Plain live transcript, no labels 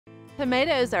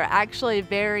Tomatoes are actually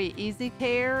very easy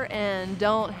care and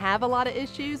don't have a lot of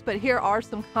issues, but here are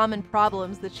some common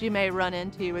problems that you may run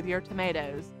into with your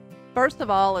tomatoes. First of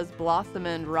all is blossom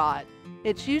end rot.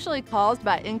 It's usually caused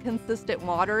by inconsistent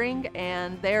watering,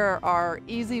 and there are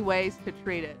easy ways to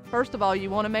treat it. First of all, you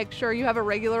want to make sure you have a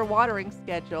regular watering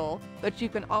schedule, but you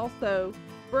can also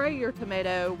spray your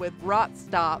tomato with Rot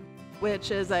Stop,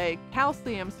 which is a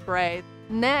calcium spray.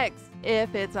 Next,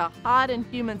 if it's a hot and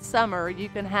humid summer, you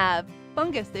can have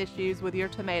fungus issues with your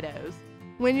tomatoes.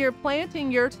 When you're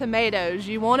planting your tomatoes,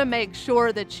 you want to make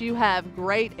sure that you have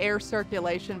great air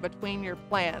circulation between your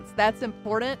plants. That's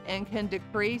important and can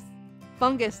decrease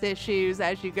fungus issues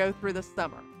as you go through the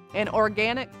summer. An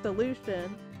organic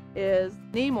solution is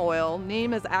neem oil.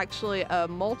 Neem is actually a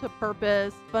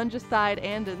multi-purpose fungicide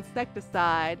and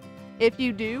insecticide. If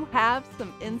you do have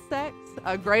some insects,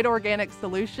 a great organic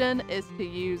solution is to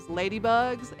use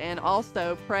ladybugs, and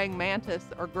also praying mantis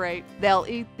are great. They'll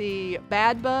eat the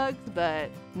bad bugs,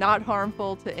 but not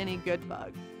harmful to any good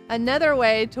bugs. Another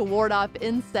way to ward off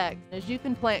insects is you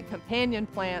can plant companion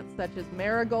plants such as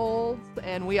marigolds,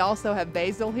 and we also have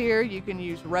basil here. You can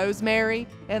use rosemary,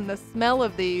 and the smell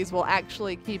of these will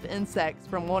actually keep insects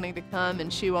from wanting to come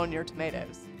and chew on your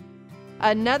tomatoes.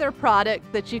 Another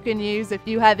product that you can use if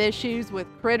you have issues with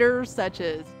critters such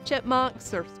as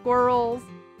chipmunks or squirrels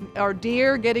or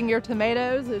deer getting your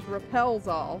tomatoes is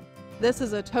Repelzol. This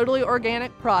is a totally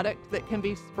organic product that can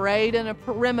be sprayed in a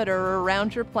perimeter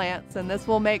around your plants, and this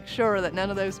will make sure that none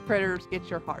of those critters get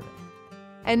your harvest.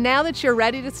 And now that you're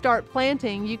ready to start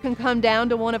planting, you can come down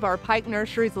to one of our Pike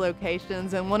Nurseries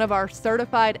locations, and one of our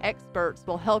certified experts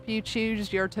will help you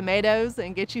choose your tomatoes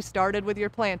and get you started with your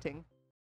planting.